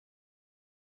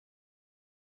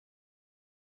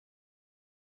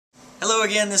Hello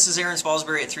again, this is Aaron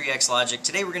Spalsbury at 3X Logic.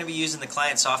 Today we're going to be using the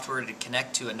client software to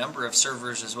connect to a number of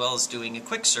servers as well as doing a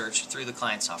quick search through the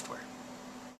client software.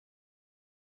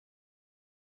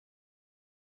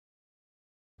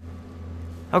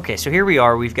 Okay, so here we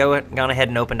are. We've gone ahead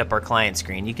and opened up our client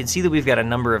screen. You can see that we've got a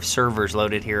number of servers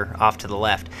loaded here off to the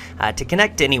left. To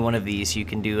connect to any one of these, you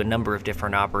can do a number of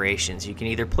different operations. You can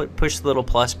either push the little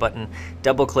plus button,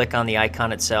 double click on the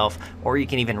icon itself, or you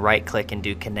can even right click and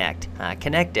do connect.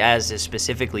 Connect as is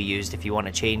specifically used if you want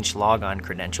to change logon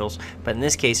credentials, but in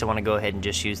this case I want to go ahead and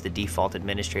just use the default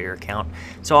administrator account,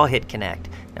 so I'll hit connect.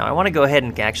 Now I want to go ahead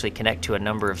and actually connect to a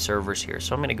number of servers here,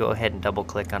 so I'm going to go ahead and double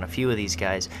click on a few of these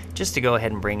guys just to go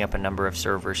ahead and bring up a number of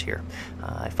servers here.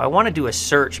 If I want to do a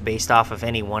search based off of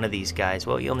any one of these guys,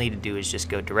 what you'll need to do is just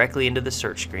go directly into the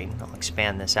search screen. I'll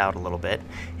expand this out a little bit,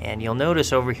 and you'll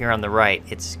notice over here on the right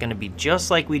it's going to be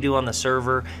just like we do on the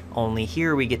server, only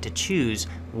here we get to choose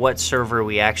what server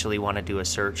we actually want to do a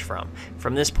search from.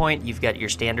 From this point you've got your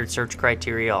standard search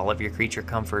criteria, all of your creature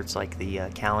comforts like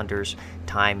the calendars,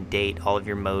 time, date, all of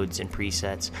your modes and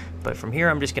presets, but from here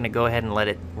I'm just going to go ahead and let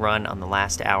it run on the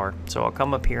last hour. So I'll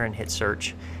come up here and hit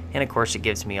search, and of course it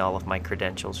gives me all of my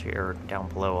credentials here down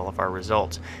below, all of our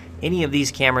results. Any of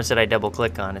these cameras that I double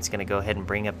click on, it's going to go ahead and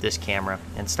bring up this camera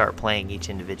and start playing each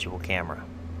individual camera.